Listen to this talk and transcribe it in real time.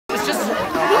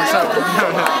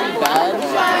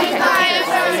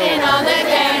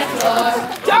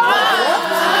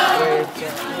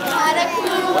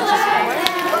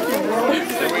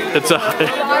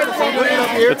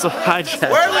It's a hijack.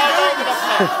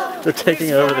 They're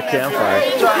taking over the campfire.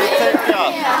 It's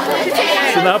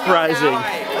an uprising.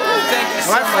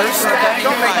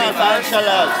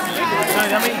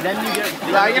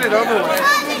 I get it over with.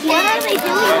 What are they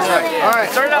doing? Alright,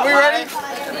 are we ready?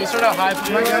 We start out high.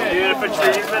 Even if it's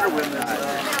men or women.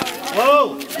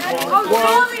 Whoa!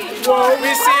 Whoa! Whoa!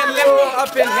 We see a limbo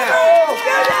up in here.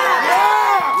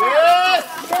 Yes!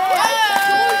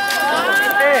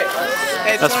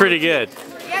 That's pretty good.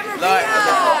 Lower.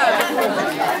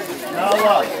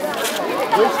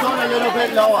 Which one a little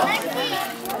bit lower?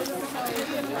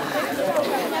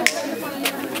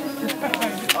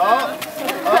 Oh!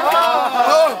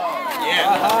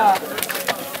 Yeah!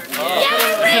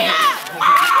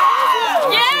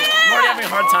 I'm already having a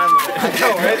hard time.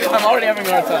 I'm already having a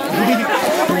hard time.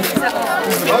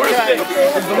 Okay.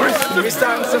 We're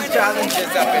starting some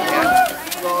challenges up in here.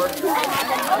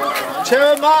 Cheer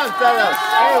them on, fellas.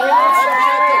 Hey, we need some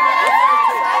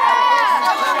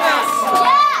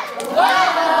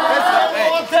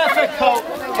It's difficult.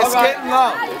 It's getting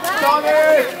low.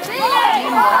 Johnny!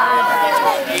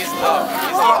 He's low.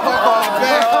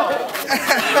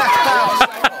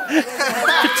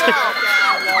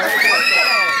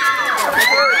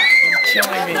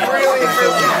 Killing me.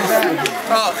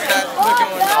 Oh, that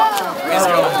looking one. He's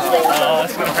going. Oh,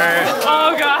 that's gonna hurt.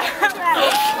 Oh god.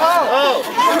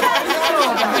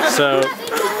 So,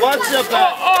 What's your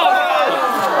back?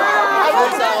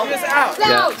 It's out.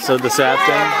 yeah, so the sad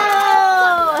thing.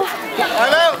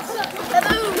 Hello.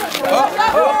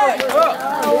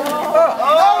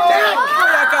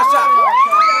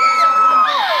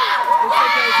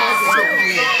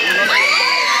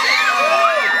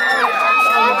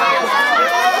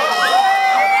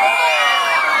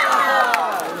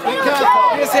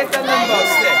 Just hit the limbo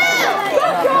stick.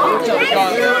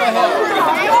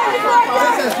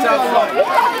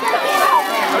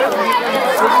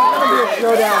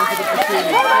 Showdown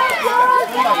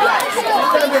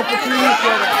to the proceedings.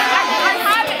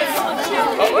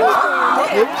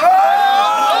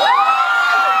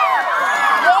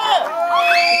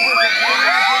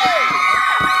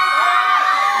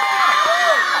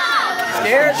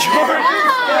 Scared?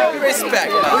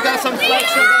 Respect. We got some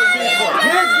flexible people.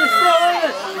 Nick, you're still in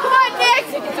it. Come on, Nick.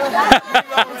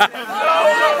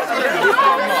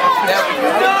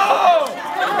 No!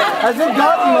 Has it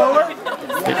gotten lower?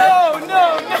 No.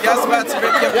 You guys about to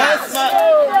rip your pants?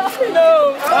 No.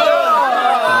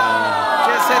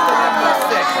 Just hit the limbo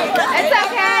stick. It's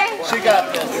okay. She got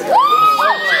this.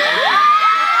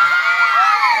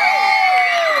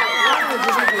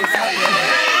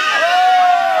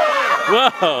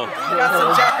 Whoa! We got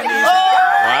some Japanese.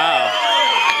 Wow.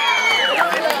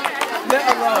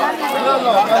 Little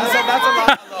low. That's a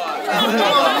lot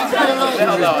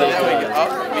low. There we go. Oh,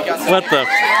 we got some. What the?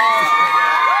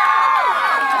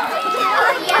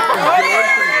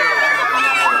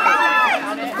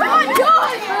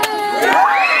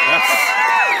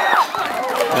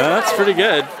 That's pretty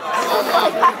good.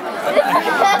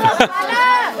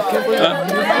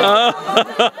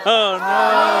 Oh no!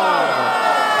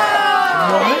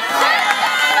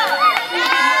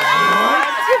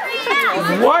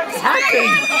 What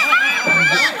happened?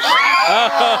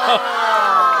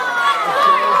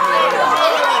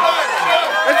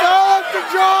 It's all up to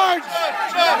George!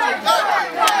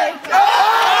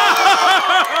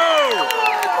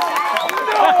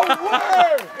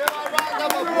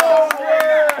 No way!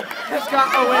 It's got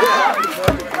a winner.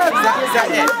 Is that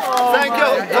it? Thank you.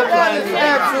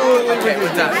 Absolutely. Okay,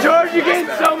 we're done.